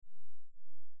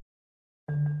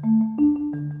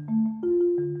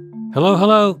Hello,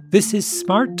 hello. This is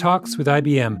Smart Talks with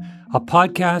IBM, a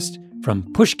podcast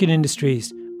from Pushkin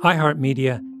Industries,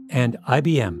 iHeartMedia, and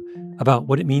IBM about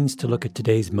what it means to look at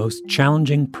today's most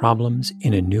challenging problems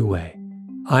in a new way.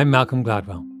 I'm Malcolm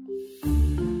Gladwell.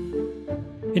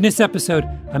 In this episode,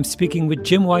 I'm speaking with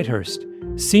Jim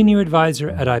Whitehurst, Senior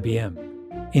Advisor at IBM.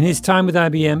 In his time with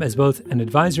IBM as both an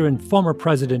advisor and former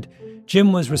president,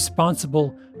 Jim was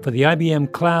responsible for the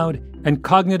IBM Cloud and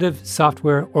Cognitive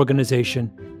Software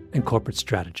Organization and corporate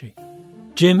strategy.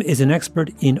 Jim is an expert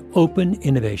in open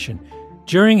innovation.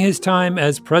 During his time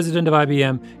as president of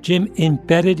IBM, Jim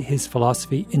embedded his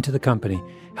philosophy into the company,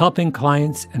 helping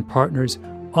clients and partners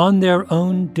on their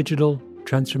own digital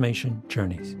transformation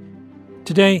journeys.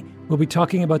 Today, we'll be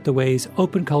talking about the ways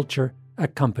open culture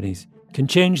at companies can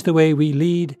change the way we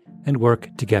lead and work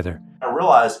together. I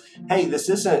realized, hey, this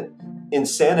isn't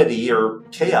insanity or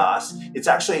chaos. It's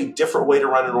actually a different way to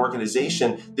run an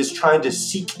organization that's trying to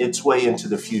seek its way into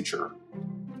the future.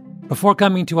 Before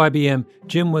coming to IBM,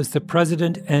 Jim was the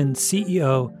president and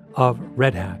CEO of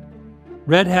Red Hat.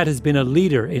 Red Hat has been a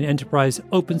leader in enterprise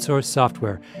open source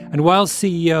software, and while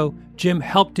CEO, Jim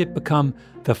helped it become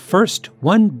the first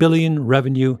 $1 billion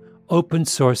revenue open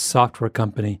source software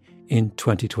company in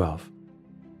 2012.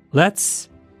 Let's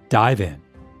dive in.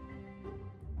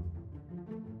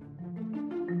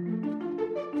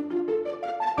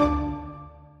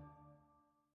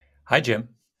 Hi, Jim.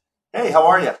 Hey, how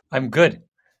are you? I'm good.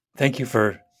 Thank you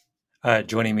for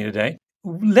joining me today.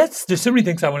 There's so many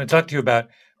things I want to talk to you about.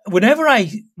 Whenever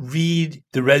I read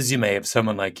the resume of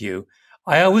someone like you,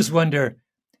 I always wonder,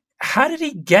 how did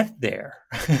he get there?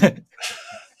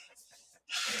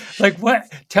 Like what?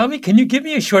 Tell me, can you give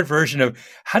me a short version of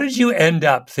how did you end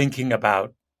up thinking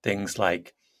about things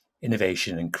like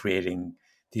innovation and creating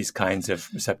these kinds of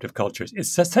receptive cultures?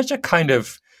 It's such a kind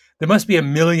of, there must be a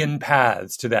million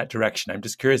paths to that direction. I'm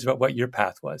just curious about what your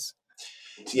path was.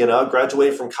 You know, I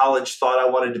graduated from college, thought I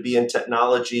wanted to be in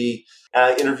technology.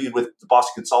 I interviewed with the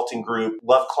Boston Consulting Group,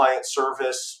 loved client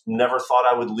service, never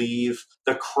thought I would leave.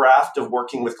 The craft of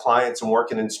working with clients and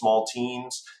working in small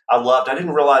teams, I loved. I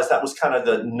didn't realize that was kind of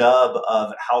the nub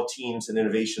of how teams and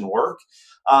innovation work.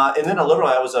 And then I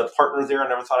was a partner there. I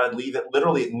never thought I'd leave it.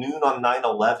 Literally at noon on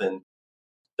 9/11,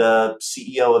 the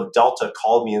CEO of Delta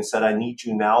called me and said, I need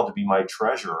you now to be my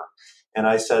treasurer. And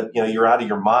I said, you're out of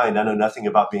your mind. I know nothing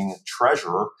about being a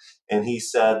treasurer. And he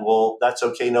said, well, that's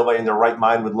okay. Nobody in their right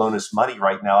mind would loan us money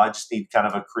right now. I just need kind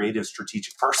of a creative,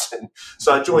 strategic person.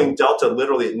 So I joined Delta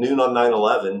literally at noon on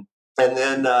 9/11 and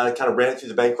then kind of ran it through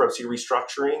the bankruptcy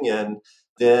restructuring and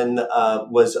then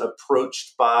was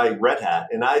approached by Red Hat.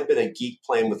 And I had been a geek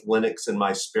playing with Linux in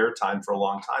my spare time for a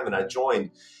long time. And I joined.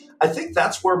 I think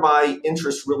that's where my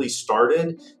interest really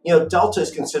started. Delta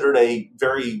is considered a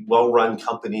very well-run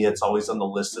company. It's always on the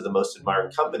list of the most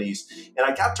admired companies. And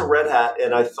I got to Red Hat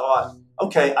and I thought,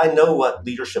 okay, I know what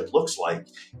leadership looks like.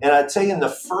 And I'd say in the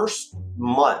first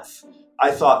month,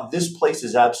 I thought this place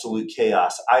is absolute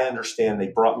chaos. I understand they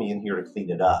brought me in here to clean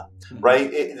it up,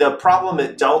 right? The problem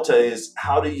at Delta is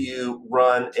how do you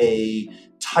run a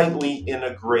tightly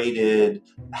integrated,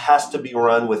 has to be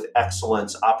run with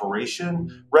excellence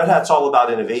operation? Red Hat's all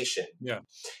about innovation. Yeah.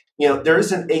 There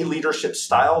isn't a leadership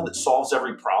style that solves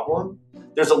every problem.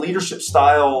 There's a leadership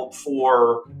style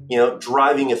for,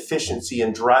 driving efficiency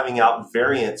and driving out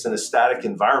variance in a static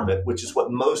environment, which is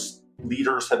what most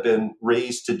leaders have been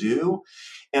raised to do.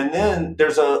 And then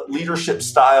there's a leadership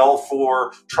style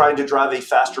for trying to drive a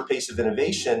faster pace of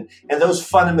innovation. And those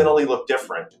fundamentally look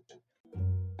different.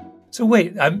 So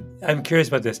wait, I'm curious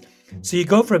about this. So you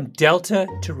go from Delta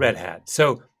to Red Hat.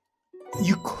 So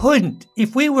you couldn't,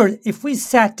 if we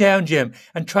sat down, Jim,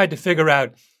 and tried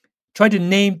to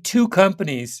name two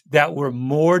companies that were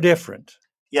more different.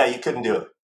 Yeah, you couldn't do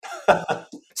it.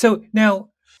 So now,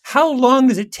 how long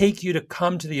does it take you to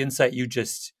come to the insight you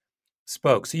just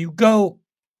spoke? So you go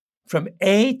from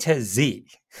A to Z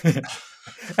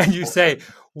and you say,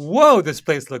 whoa, this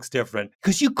place looks different.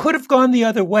 Because you could have gone the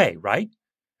other way, right?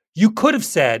 You could have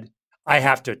said, I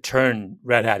have to turn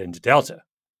Red Hat into Delta,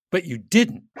 but you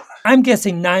didn't. I'm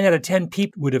guessing 9 out of 10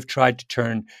 people would have tried to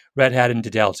turn Red Hat into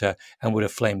Delta and would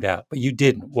have flamed out, but you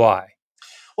didn't. Why?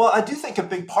 Well, I do think a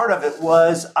big part of it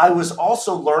was I was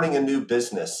also learning a new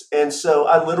business. And so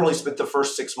I literally spent the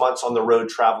first 6 months on the road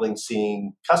traveling,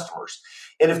 seeing customers.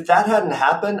 And if that hadn't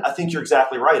happened, I think you're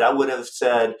exactly right. I would have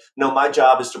said, no, my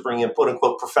job is to bring in quote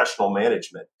unquote professional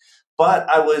management. But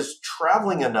I was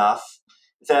traveling enough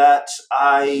that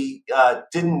I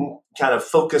didn't kind of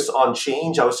focus on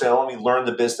change. I was saying, let me learn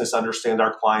the business, understand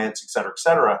our clients, et cetera, et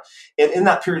cetera. And in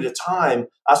that period of time,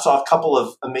 I saw a couple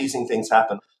of amazing things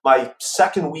happen. My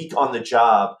second week on the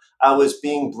job, I was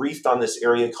being briefed on this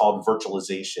area called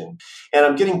virtualization. And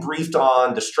I'm getting briefed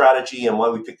on the strategy and why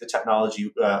we picked the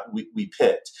technology we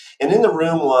picked. And in the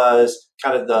room was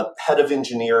kind of the head of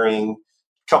engineering,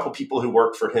 couple people who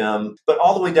worked for him, but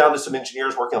all the way down to some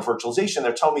engineers working on virtualization.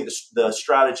 They're telling me the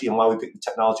strategy and why we picked the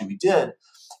technology we did.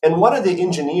 And one of the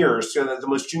engineers, the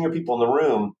most junior people in the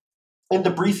room, in the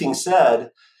briefing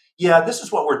said, yeah, this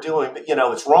is what we're doing, but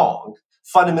it's wrong.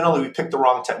 Fundamentally, we picked the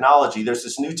wrong technology. There's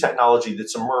this new technology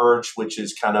that's emerged, which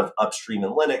is kind of upstream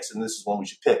in Linux, and this is one we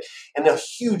should pick. And a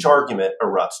huge argument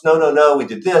erupts. No, we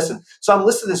did this. And so I'm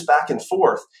listening to this back and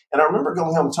forth. And I remember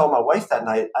going home and telling my wife that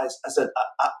night, I said,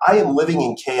 I am living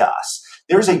in chaos.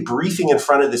 There's a briefing in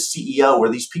front of the CEO where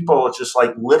these people are just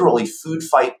like literally food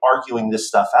fight arguing this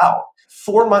stuff out.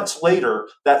 4 months later,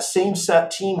 that same set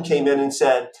team came in and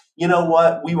said, you know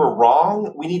what, we were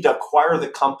wrong. We need to acquire the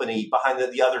company behind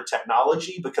the other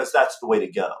technology because that's the way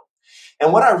to go.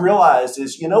 And what I realized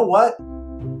is, you know what?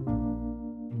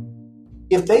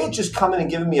 If they had just come in and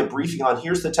given me a briefing on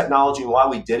here's the technology and why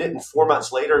we did it, and 4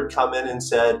 months later had come in and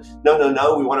said,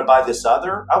 no, we want to buy this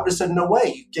other, I would have said, no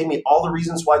way. You gave me all the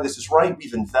reasons why this is right.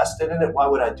 We've invested in it. Why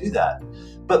would I do that?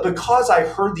 But because I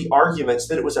heard the arguments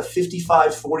that it was a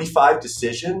 55-45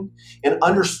 decision and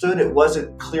understood it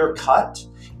wasn't clear cut,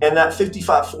 and that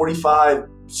 55-45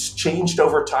 changed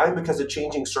over time because of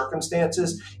changing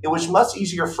circumstances, it was much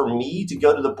easier for me to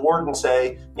go to the board and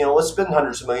say, let's spend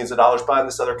hundreds of millions of dollars buying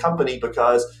this other company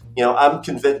because, I'm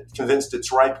convinced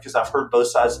it's right because I've heard both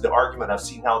sides of the argument. I've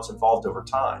seen how it's evolved over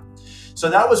time. So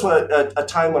that was a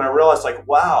time when I realized, like,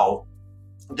 wow,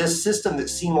 this system that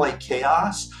seemed like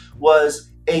chaos was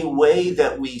a way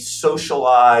that we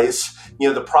socialize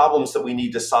the problems that we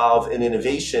need to solve in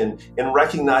innovation, and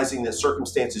recognizing that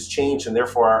circumstances change and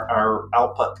therefore our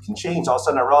output can change. All of a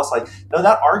sudden I realized, no,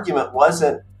 that argument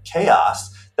wasn't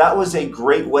chaos. That was a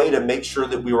great way to make sure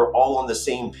that we were all on the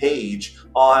same page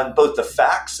on both the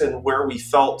facts and where we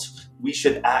felt we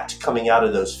should act coming out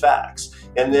of those facts.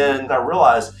 And then I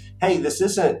realized, hey, this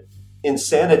isn't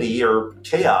insanity or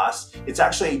chaos. It's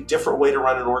actually a different way to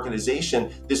run an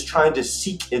organization that's trying to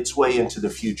seek its way into the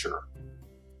future.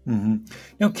 Mm-hmm.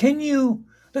 Now,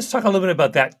 let's talk a little bit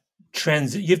about that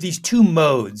transit. You have these two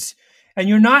modes, and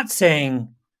you're not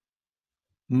saying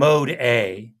mode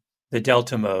A, the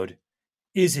Delta mode,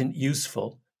 isn't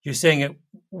useful. You're saying it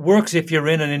works if you're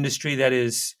in an industry that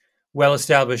is well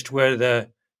established, where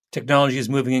the technology is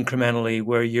moving incrementally,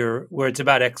 where it's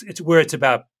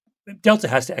about Delta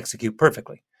has to execute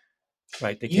perfectly.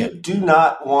 Right. You do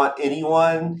not want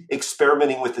anyone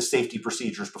experimenting with the safety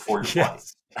procedures before your flight.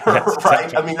 Yes, right?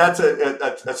 exactly. I mean, that's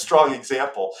a strong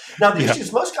example. Now, the issue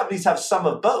is most companies have some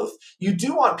of both. You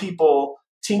do want people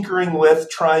tinkering with,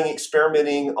 trying,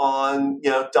 experimenting on,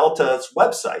 Delta's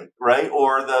website, right?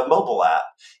 Or the mobile app.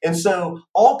 And so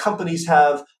all companies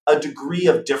have a degree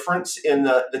of difference in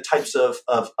the types of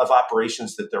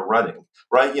operations that they're running,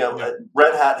 right?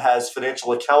 Red Hat has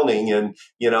financial accounting, and,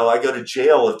 I go to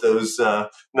jail if those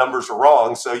numbers are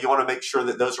wrong. So you want to make sure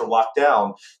that those are locked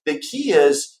down. The key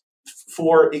is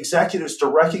for executives to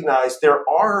recognize there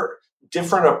are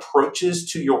different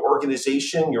approaches to your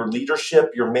organization, your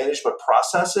leadership, your management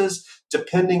processes,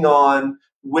 depending on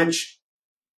which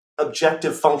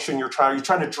objective function you're trying. Are you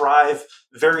trying to drive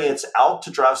variance out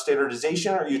to drive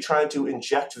standardization, or are you trying to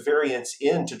inject variance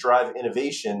in to drive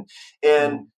innovation?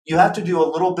 And you have to do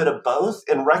a little bit of both,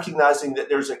 and recognizing that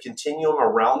there's a continuum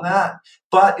around that.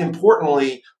 But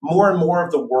importantly, more and more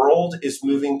of the world is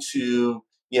moving to,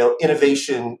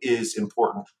 innovation is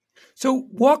important. So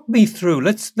walk me through,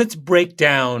 let's break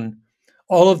down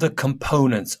all of the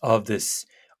components of this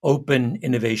open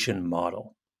innovation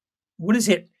model. What does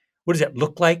it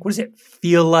look like? What does it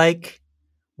feel like?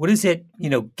 What is it,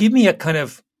 give me a kind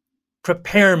of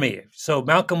prepare me. So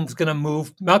Malcolm's going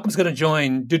to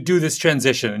join to do this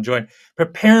transition and join.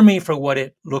 Prepare me for what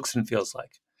it looks and feels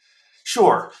like.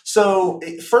 Sure. So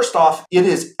first off, it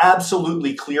is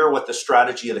absolutely clear what the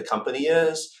strategy of the company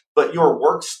is, but your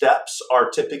work steps are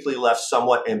typically left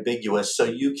somewhat ambiguous. So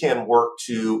you can work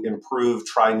to improve,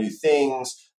 try new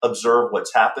things, observe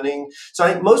what's happening. So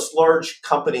I think most large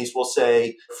companies will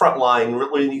say frontline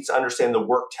really needs to understand the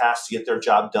work tasks to get their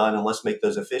job done, and let's make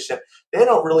those efficient. They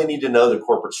don't really need to know the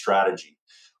corporate strategy.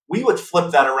 We would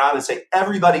flip that around and say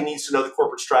everybody needs to know the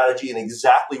corporate strategy and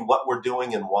exactly what we're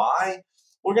doing and why.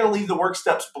 We're going to leave the work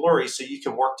steps blurry so you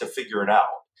can work to figure it out.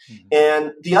 Mm-hmm.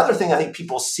 And the other thing I think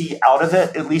people see out of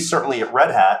it, at least certainly at Red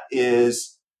Hat,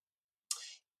 is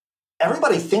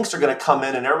everybody thinks they're going to come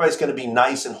in and everybody's going to be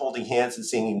nice and holding hands and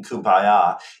singing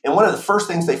Kumbaya. And one of the first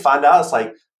things they find out is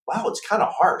like, wow, it's kind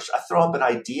of harsh. I throw up an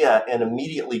idea and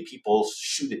immediately people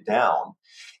shoot it down.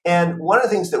 And one of the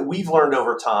things that we've learned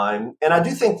over time, and I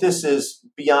do think this is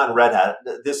beyond Red Hat,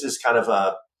 this is kind of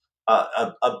a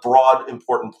broad,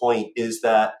 important point, is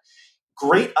that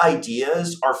great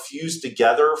ideas are fused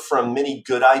together from many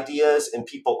good ideas and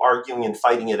people arguing and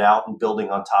fighting it out and building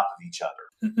on top of each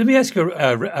other. Let me ask you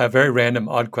a very random,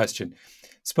 odd question.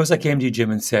 Suppose I came to you,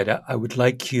 Jim, and said, I'd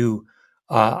like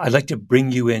to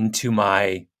bring you into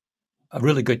a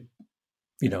really good,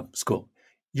 school.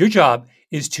 Your job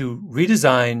is to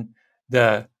redesign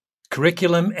the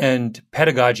curriculum and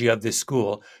pedagogy of this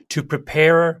school to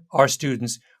prepare our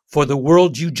students for the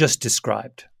world you just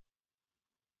described.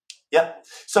 Yep.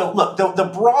 So look,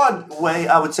 the broad way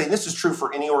I would say, this is true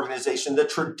for any organization, the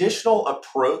traditional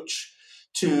approach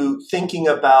to thinking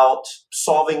about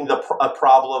solving a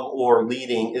problem or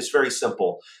leading is very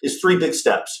simple. It's 3 big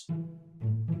steps.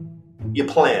 You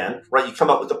plan, right? You come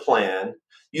up with a plan.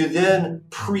 You then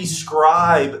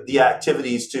prescribe the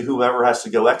activities to whomever has to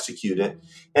go execute it.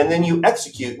 And then you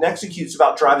execute. And execute's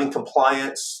about driving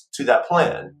compliance to that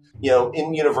plan.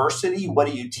 In university, what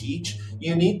do you teach?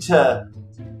 You need to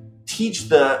teach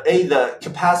the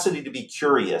capacity to be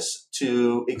curious,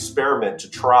 to experiment, to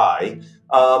try.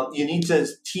 You need to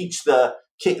teach the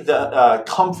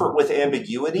comfort with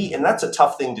ambiguity, and that's a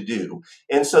tough thing to do.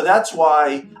 And so that's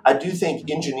why I do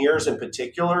think engineers in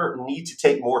particular need to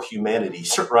take more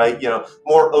humanities, right?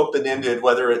 More open-ended,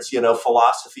 whether it's,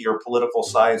 philosophy or political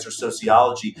science or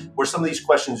sociology, where some of these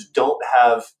questions don't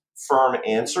have firm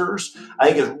answers.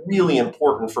 I think is really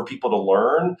important for people to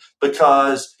learn,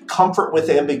 because comfort with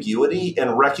ambiguity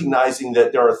and recognizing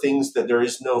that there are things that there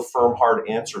is no firm, hard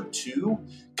answer to,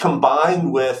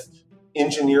 combined with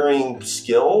engineering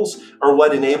skills, are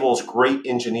what enables great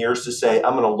engineers to say,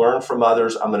 I'm going to learn from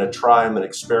others, I'm going to try, I'm going to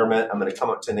experiment, I'm going to come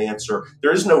up to an answer.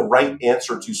 There is no right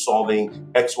answer to solving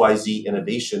XYZ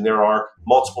innovation. There are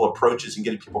multiple approaches and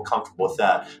getting people comfortable with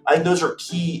that. I think those are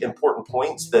key important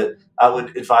points that I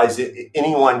would advise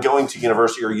anyone going to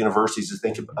university or universities to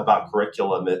think about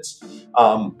curriculum.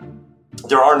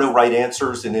 There are no right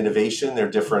answers in innovation. There are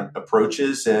different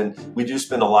approaches, and we do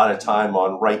spend a lot of time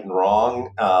on right and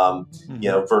wrong,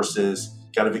 versus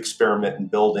kind of experiment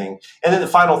and building. And then the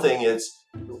final thing is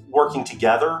working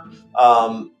together.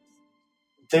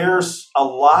 There's a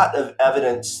lot of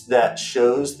evidence that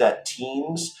shows that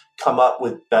teams come up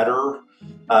with better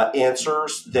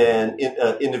answers than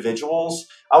individuals.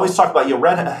 I always talk about,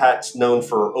 Red Hat's known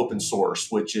for open source,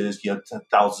 which is,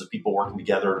 thousands of people working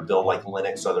together to build like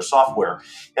Linux, other software.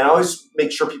 And I always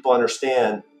make sure people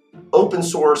understand open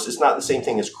source is not the same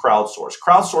thing as crowdsource.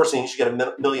 Crowdsourcing, you should get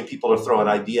a million people to throw an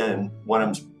idea and one of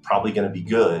them's probably going to be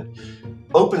good.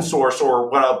 Open source, or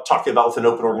what I'm talking about with an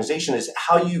open organization, is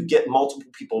how you get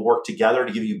multiple people work together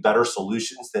to give you better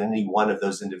solutions than any one of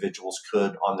those individuals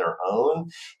could on their own.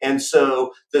 And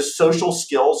so the social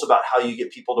skills about how you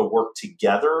get people to work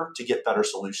together to get better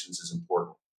solutions is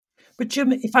important. But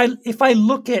Jim, if I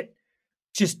look at,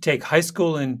 just take high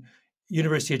school and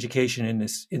university education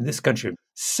in this country,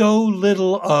 so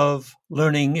little of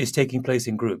learning is taking place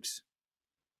in groups.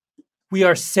 We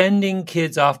are sending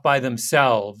kids off by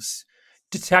themselves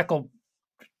to tackle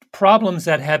problems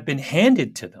that have been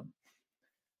handed to them,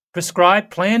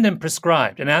 planned and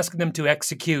prescribed, and asking them to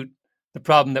execute the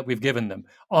problem that we've given them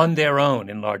on their own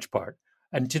in large part.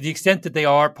 And to the extent that they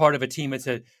are part of a team, it's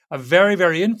a very,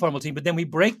 very informal team, but then we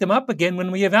break them up again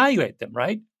when we evaluate them,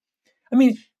 right? I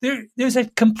mean, there's a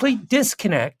complete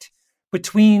disconnect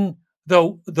between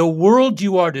the world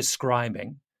you are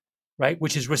describing, right,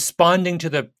 which is responding to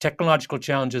the technological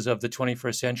challenges of the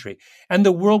 21st century, and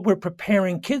the world we're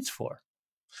preparing kids for.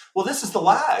 Well, this is the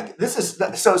lag.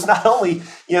 So it's not only,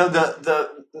 the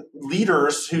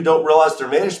leaders who don't realize their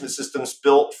management system's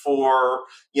built for,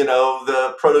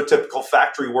 the prototypical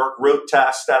factory work, rote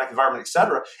tasks, static environment, et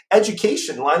cetera.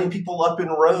 Education, lining people up in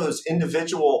rows,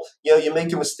 individual, you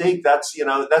make a mistake, that's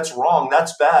wrong,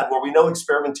 that's bad, where we know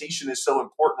experimentation is so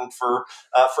important for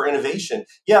innovation.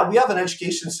 Yeah, we have an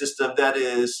education system that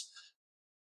is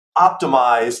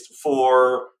optimized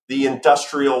for the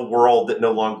industrial world that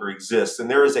no longer exists. And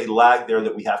there is a lag there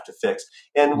that we have to fix.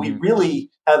 And we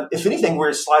really have, if anything,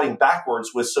 we're sliding backwards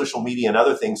with social media and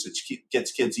other things that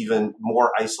gets kids even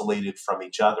more isolated from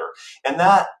each other. And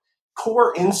that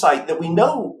core insight that we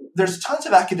know, there's tons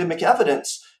of academic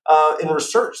evidence in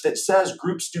research that says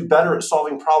groups do better at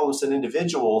solving problems than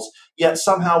individuals, yet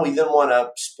somehow we then want to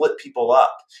split people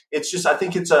up. It's just, I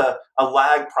think it's a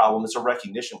lag problem. It's a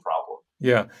recognition problem.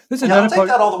 Yeah. There's Yeah, I'll another take part.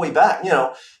 that all the way back.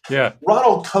 Yeah.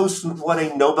 Ronald Coase won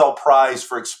a Nobel Prize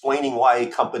for explaining why a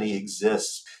company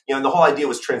exists. And the whole idea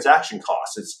was transaction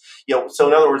costs. So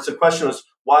in other words, the question was,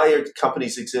 why do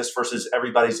companies exist versus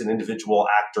everybody's an individual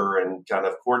actor and kind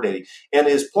of coordinating? And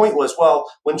his point was,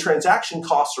 well, when transaction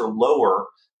costs are lower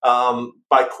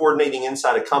by coordinating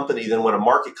inside a company than what a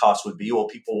market cost would be, well,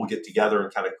 people will get together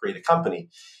and kind of create a company.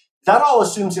 That all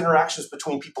assumes interactions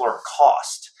between people are a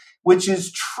cost, which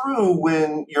is true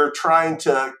when you're trying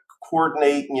to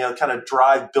coordinate and kind of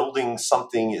drive building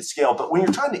something at scale. But when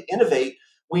you're trying to innovate,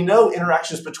 we know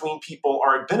interactions between people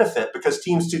are a benefit because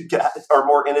teams are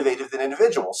more innovative than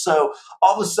individuals. So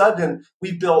all of a sudden,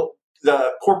 we built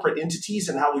the corporate entities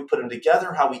and how we put them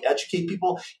together, how we educate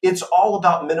people. It's all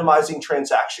about minimizing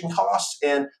transaction costs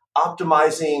and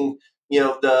optimizing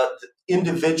the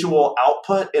individual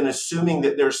output and assuming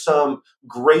that there's some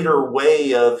greater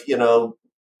way of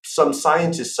some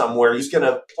scientist somewhere who's going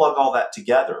to plug all that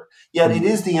together. Yet it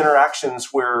is the interactions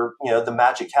where the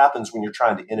magic happens when you're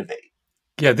trying to innovate.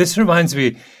 Yeah, this reminds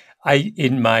me,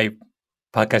 in my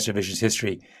podcast Revisionist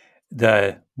History,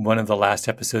 one of the last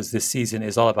episodes this season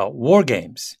is all about war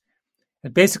games.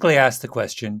 It basically asks the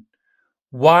question,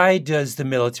 why does the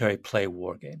military play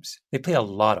war games? They play a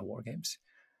lot of war games.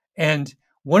 And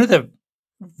one of the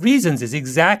reasons is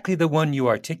exactly the one you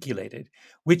articulated,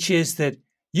 which is that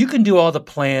you can do all the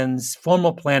plans,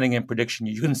 formal planning and prediction.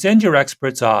 You can send your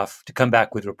experts off to come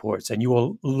back with reports, and you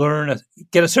will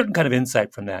get a certain kind of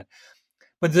insight from that.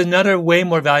 But there's another way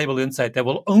more valuable insight that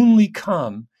will only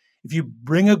come if you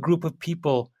bring a group of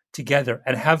people together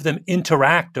and have them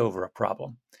interact over a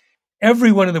problem.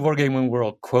 Everyone in the wargaming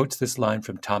world quotes this line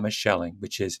from Thomas Schelling,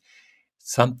 which is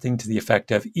something to the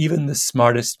effect of, even the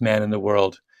smartest man in the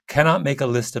world cannot make a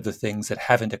list of the things that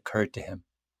haven't occurred to him.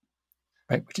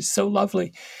 Right? Which is so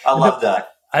lovely. I love that.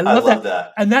 I love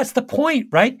that. And that's the point,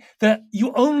 right? That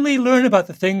you only learn about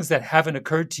the things that haven't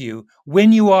occurred to you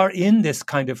when you are in this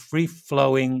kind of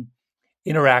free-flowing,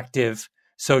 interactive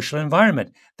social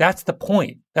environment. That's the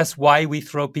point. That's why we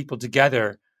throw people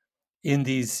together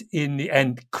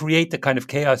and create the kind of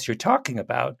chaos you're talking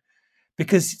about,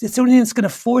 because it's something that's going to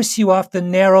force you off the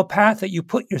narrow path that you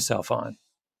put yourself on.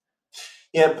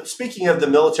 Yeah, but speaking of the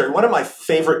military, one of my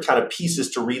favorite kind of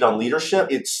pieces to read on leadership,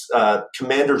 it's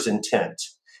Commander's Intent.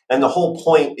 And the whole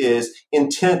point is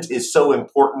intent is so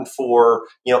important for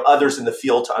others in the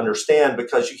field to understand,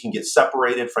 because you can get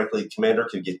separated. Frankly, the commander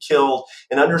can get killed.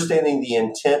 And understanding the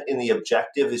intent and the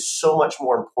objective is so much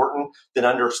more important than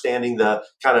understanding the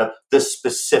kind of the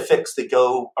specifics that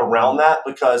go around that,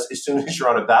 because as soon as you're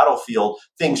on a battlefield,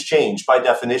 things change by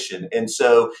definition. And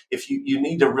so if you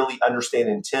need to really understand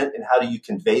intent and how do you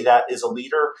convey that as a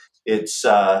leader,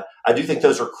 I do think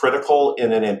those are critical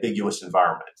in an ambiguous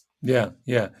environment. Yeah,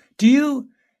 yeah.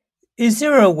 Is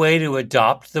there a way to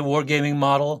adopt the wargaming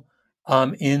model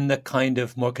in the kind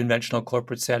of more conventional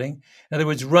corporate setting? In other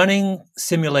words, running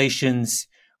simulations,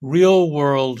 real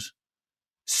world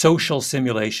social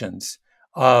simulations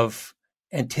of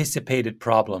anticipated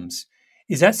problems.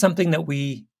 Is that something that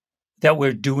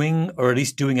we're doing, or at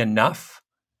least doing enough?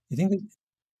 You think that?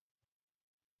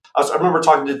 I remember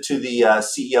talking to the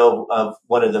CEO of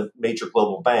one of the major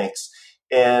global banks,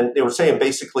 and they were saying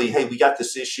basically, hey, we got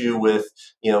this issue with,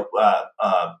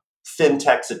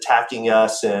 fintechs attacking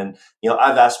us. And,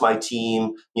 I've asked my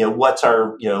team, what's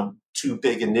our, two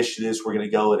big initiatives we're going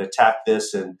to go and attack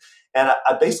this. And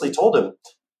I basically told him,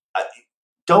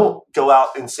 don't go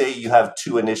out and say you have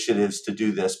two initiatives to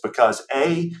do this, because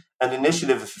an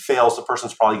initiative, if it fails, the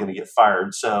person's probably going to get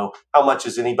fired. So how much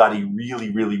is anybody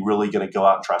really, really, really going to go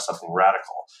out and try something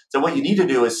radical? So what you need to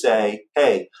do is say,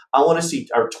 hey, I want to see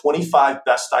our 25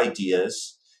 best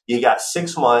ideas. You got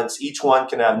 6 months. Each one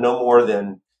can have no more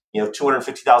than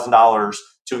 $250,000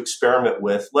 to experiment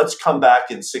with. Let's come back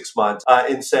in 6 months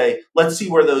and say, let's see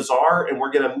where those are. And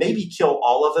we're going to maybe kill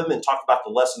all of them and talk about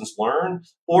the lessons learned,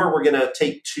 or we're going to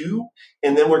take 2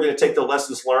 and then we're going to take the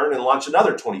lessons learned and launch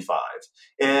another 25.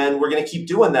 And we're going to keep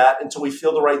doing that until we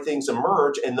feel the right things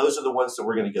emerge. And those are the ones that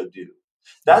we're going to go do.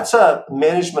 That's a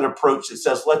management approach that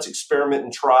says, let's experiment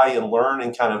and try and learn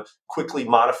and kind of quickly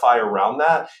modify around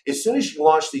that. As soon as you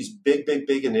launch these big, big,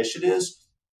 big initiatives,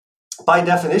 by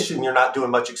definition, you're not doing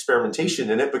much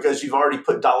experimentation in it, because you've already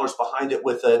put dollars behind it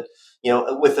with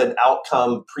an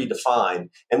outcome predefined.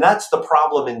 And that's the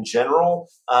problem in general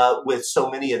with so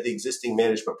many of the existing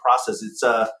management processes.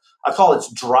 I call it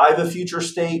drive a future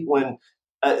state. When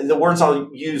the words I'll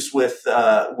use with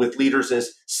leaders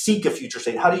is seek a future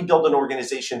state. How do you build an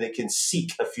organization that can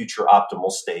seek a future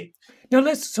optimal state?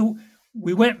 Now so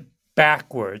we went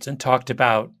backwards and talked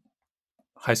about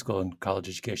high school and college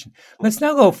education. Let's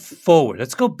now go forward.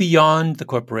 Let's go beyond the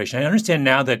corporation. I understand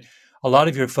now that a lot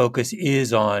of your focus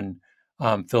is on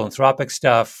philanthropic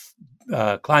stuff,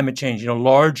 climate change,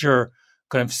 larger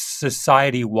kind of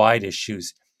society-wide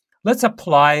issues. Let's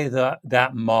apply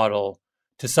that model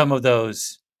to some of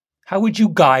those. How would you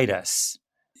guide us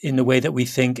in the way that we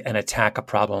think and attack a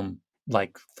problem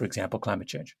like, for example, climate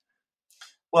change?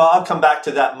 Well, I'll come back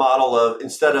to that model of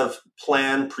instead of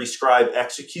plan, prescribe,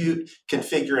 execute,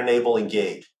 configure, enable,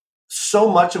 engage. So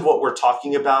much of what we're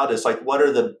talking about is like, what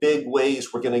are the big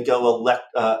ways we're going to go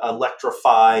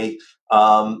electrify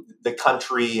the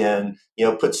country and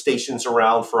put stations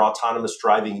around for autonomous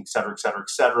driving, et cetera, et cetera, et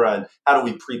cetera, and how do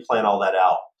we pre-plan all that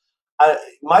out?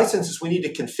 My sense is we need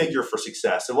to configure for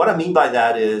success. And what I mean by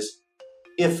that is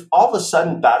if all of a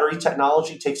sudden battery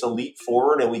technology takes a leap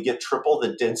forward and we get triple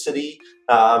the density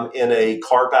in a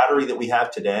car battery that we have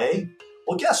today,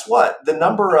 well, guess what? The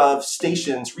number of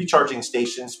stations, recharging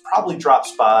stations, probably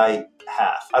drops by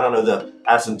half. I don't know the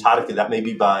asymptotic of that,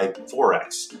 maybe by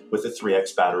 4x with a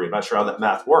 3x battery. I'm not sure how that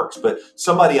math works, but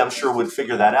somebody I'm sure would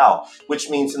figure that out, which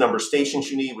means the number of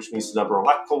stations you need, which means the number of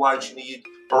electrical lines you need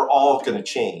are all going to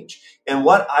change. And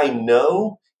what I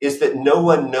know is that no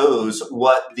one knows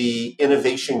what the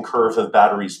innovation curve of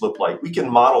batteries look like. We can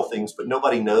model things, but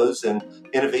nobody knows, and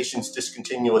innovation's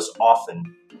discontinuous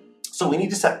often. So we need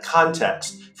to set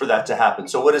context for that to happen.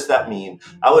 So what does that mean?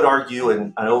 I would argue,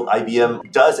 and I know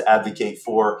IBM does advocate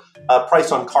for a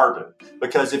price on carbon,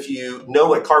 because if you know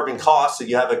what carbon costs and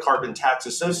you have a carbon tax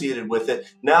associated with it,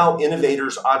 now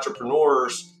innovators,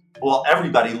 entrepreneurs, well,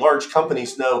 everybody, large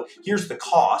companies know here's the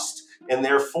cost. And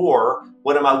therefore,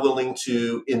 what am I willing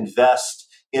to invest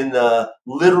in the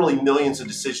literally millions of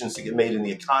decisions that get made in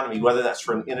the economy, whether that's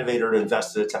for an innovator to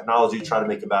invest in a technology to try to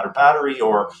make a better battery,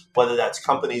 or whether that's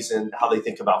companies and how they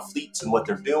think about fleets and what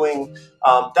they're doing.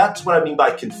 That's what I mean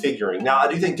by configuring. Now,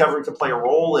 I do think government can play a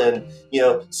role in,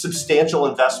 substantial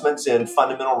investments in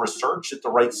fundamental research at the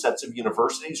right sets of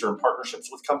universities or in partnerships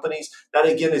with companies. That,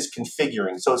 again, is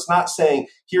configuring. So it's not saying,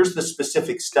 here's the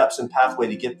specific steps and pathway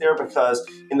to get there, because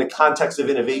in the context of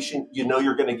innovation,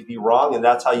 you're going to be wrong, and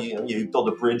that's how you build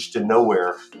a bridge to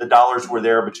nowhere. The dollars were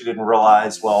there, but you didn't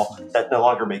realize, well, that no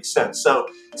longer makes sense. So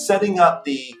setting up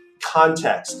the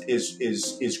context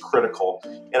is critical.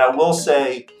 And I will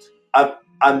say,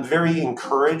 I'm very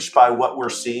encouraged by what we're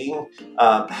seeing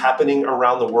happening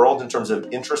around the world in terms of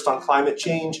interest on climate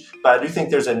change. But I do think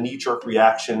there's a knee-jerk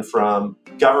reaction from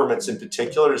governments in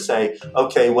particular to say,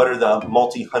 okay, what are the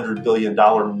multi-$100 billion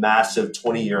massive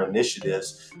 20-year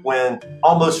initiatives, when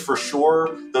almost for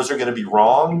sure those are going to be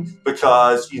wrong,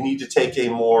 because you need to take a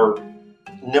more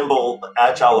nimble,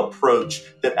 agile approach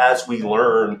that as we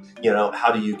learn,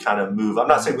 how do you kind of move? I'm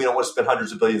not saying we don't want to spend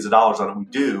hundreds of billions of dollars on it, we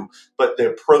do, but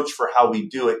the approach for how we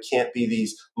do it can't be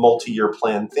these multi-year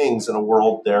planned things in a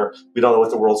world there. We don't know what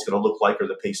the world's going to look like or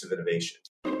the pace of innovation.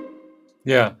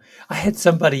 Yeah. I had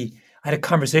a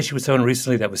conversation with someone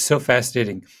recently that was so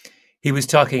fascinating. He was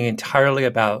talking entirely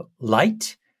about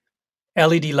light.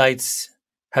 LED lights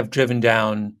have driven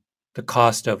down the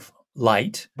cost of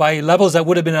light by levels that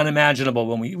would have been unimaginable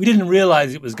when we didn't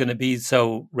realize it was going to be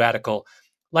so radical.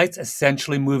 Light's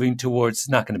essentially moving towards,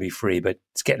 not going to be free, but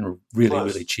it's getting really,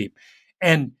 really cheap.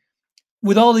 And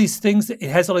with all these things, it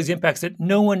has all these impacts that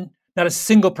not a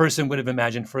single person would have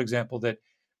imagined. For example, that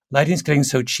lighting's getting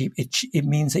so cheap, it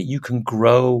means that you can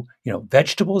grow,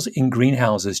 vegetables in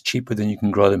greenhouses cheaper than you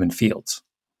can grow them in fields,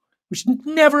 which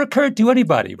never occurred to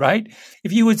anybody, right?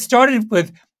 If you had started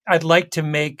with, I'd like to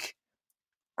make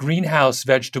greenhouse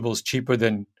vegetables cheaper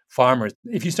than farmers.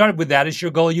 If you started with that as your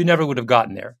goal, you never would have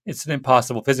gotten there. It's an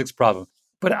impossible physics problem.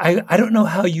 But I don't know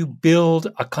how you build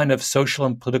a kind of social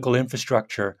and political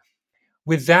infrastructure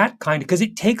with that kind of, because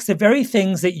it takes the very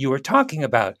things that you were talking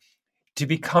about. To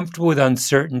be comfortable with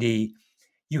uncertainty,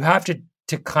 you have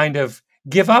to kind of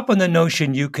give up on the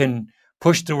notion you can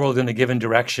push the world in a given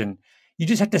direction. You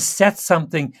just have to set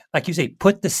something, like you say,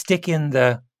 put the stick in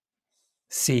the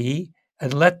sea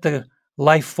and let the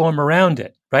life form around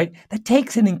it, right? That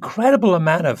takes an incredible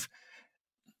amount of,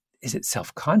 is it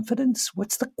self-confidence?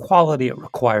 What's the quality it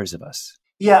requires of us?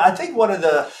 Yeah, I think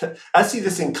I see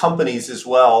this in companies as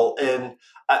well. And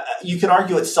you could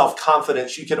argue it's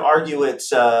self-confidence. You could argue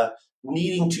it's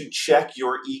needing to check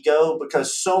your ego,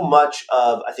 because so much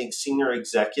of, I think, senior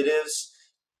executives'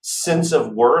 sense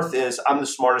of worth is, I'm the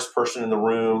smartest person in the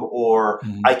room, or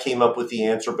I came up with the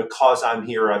answer because I'm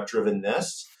here, I've driven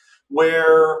this.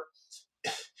 Where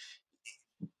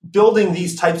building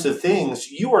these types of things,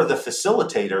 you are the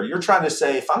facilitator. You're trying to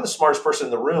say, if I'm the smartest person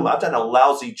in the room, I've done a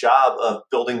lousy job of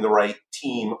building the right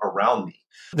team around me.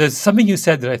 There's something you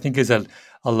said that I think is a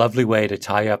a lovely way to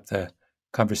tie up the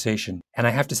conversation. And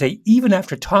I have to say, even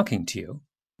after talking to you,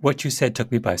 what you said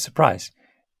took me by surprise.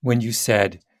 When you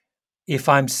said, if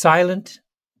I'm silent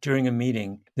during a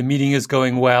meeting, the meeting is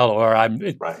going well, or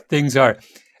things are.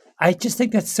 I just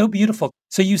think that's so beautiful.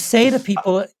 So you say to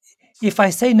people, if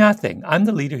I say nothing, I'm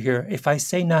the leader here. If I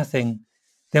say nothing,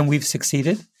 then we've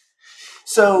succeeded.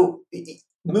 So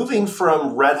moving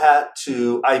from Red Hat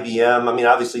to IBM, I mean,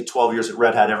 obviously 12 years at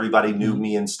Red Hat, everybody knew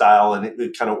me in style, and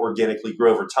it kind of organically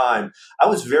grew over time. I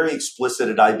was very explicit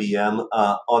at IBM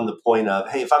on the point of,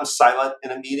 hey, if I'm silent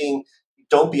in a meeting,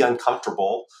 don't be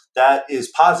uncomfortable. That is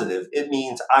positive. It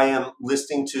means I am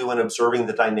listening to and observing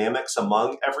the dynamics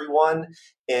among everyone,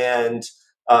 and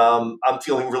I'm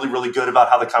feeling really, really good about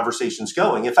how the conversation's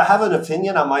going. If I have an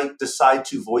opinion, I might decide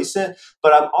to voice it,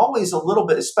 but I'm always a little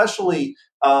bit, especially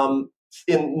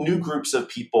in new groups of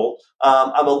people,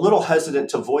 I'm a little hesitant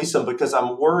to voice them because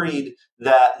I'm worried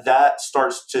that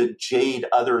starts to jade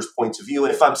others' points of view.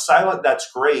 And if I'm silent, that's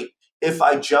great. If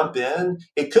I jump in,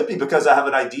 it could be because I have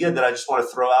an idea that I just want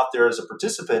to throw out there as a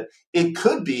participant. It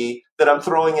could be that I'm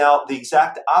throwing out the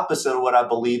exact opposite of what I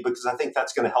believe because I think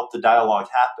that's going to help the dialogue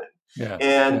happen.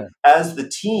 As the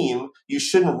team, you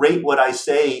shouldn't rate what I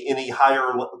say any higher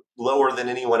or lower than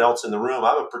anyone else in the room.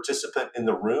 I'm a participant in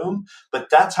the room, but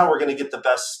that's how we're going to get the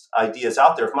best ideas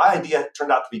out there. If my idea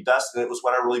turned out to be best and it was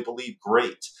what I really believe,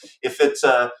 great. If it's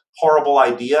a horrible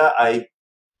idea, I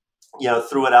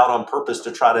threw it out on purpose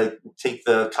to try to take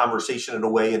the conversation in a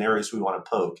way in areas we want to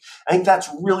poke. I think that's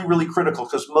really, really critical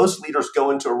because most leaders go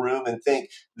into a room and think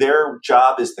their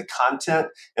job is the content.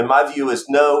 And my view is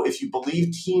no, if you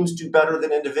believe teams do better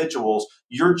than individuals,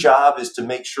 your job is to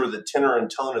make sure the tenor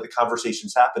and tone of the conversation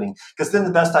is happening because then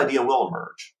the best idea will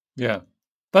emerge. Yeah.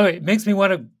 By the way, it makes me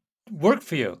want to work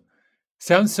for you.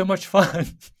 Sounds so much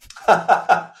fun.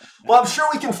 Well, I'm sure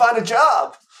we can find a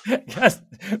job. Yes,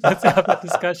 let's have a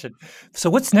discussion.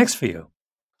 So what's next for you?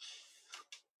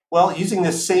 Well, using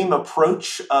this same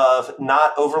approach of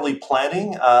not overly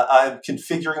planning, I'm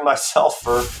configuring myself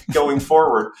for going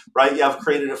forward, right? Yeah, I've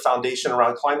created a foundation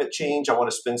around climate change. I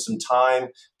want to spend some time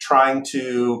trying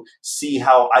to see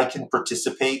how I can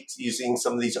participate using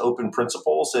some of these open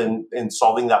principles in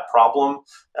solving that problem.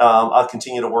 I'll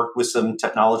continue to work with some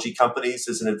technology companies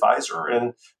as an advisor,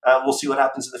 and we'll see what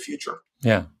happens in the future.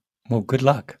 Yeah. Well, good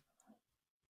luck.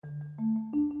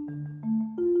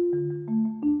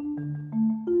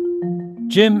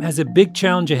 Jim has a big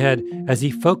challenge ahead as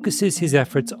he focuses his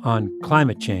efforts on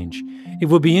climate change. It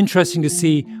will be interesting to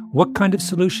see what kind of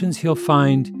solutions he'll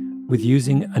find with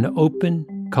using an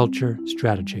open culture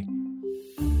strategy.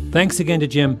 Thanks again to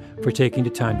Jim for taking the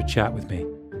time to chat with me.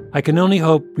 I can only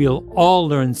hope we'll all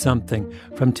learn something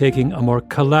from taking a more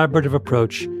collaborative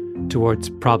approach towards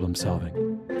problem solving.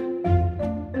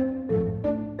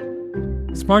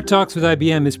 Smart Talks with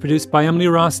IBM is produced by Emily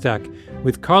Rostak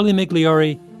with Carly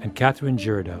Migliori and Catherine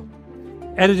Girardeau.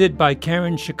 Edited by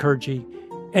Karen Shakurji,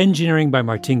 engineering by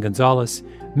Martin Gonzalez,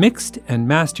 mixed and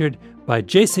mastered by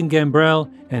Jason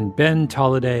Gambrell and Ben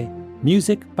Tolliday,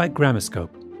 music by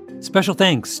Gramoscope. Special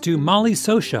thanks to Molly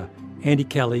Sosha, Andy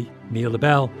Kelly, Mia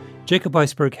LaBelle, Jacob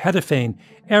Weisberg, Heather Fain,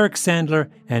 Eric Sandler,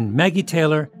 and Maggie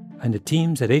Taylor, and the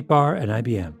teams at 8Bar and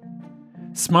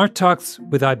IBM. Smart Talks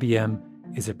with IBM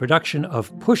is a production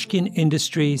of Pushkin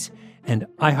Industries and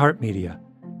iHeartMedia.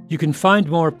 You can find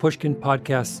more Pushkin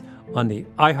podcasts on the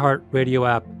iHeartRadio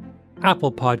app,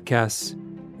 Apple Podcasts,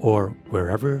 or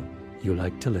wherever you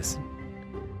like to listen.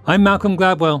 I'm Malcolm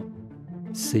Gladwell.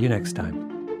 See you next time.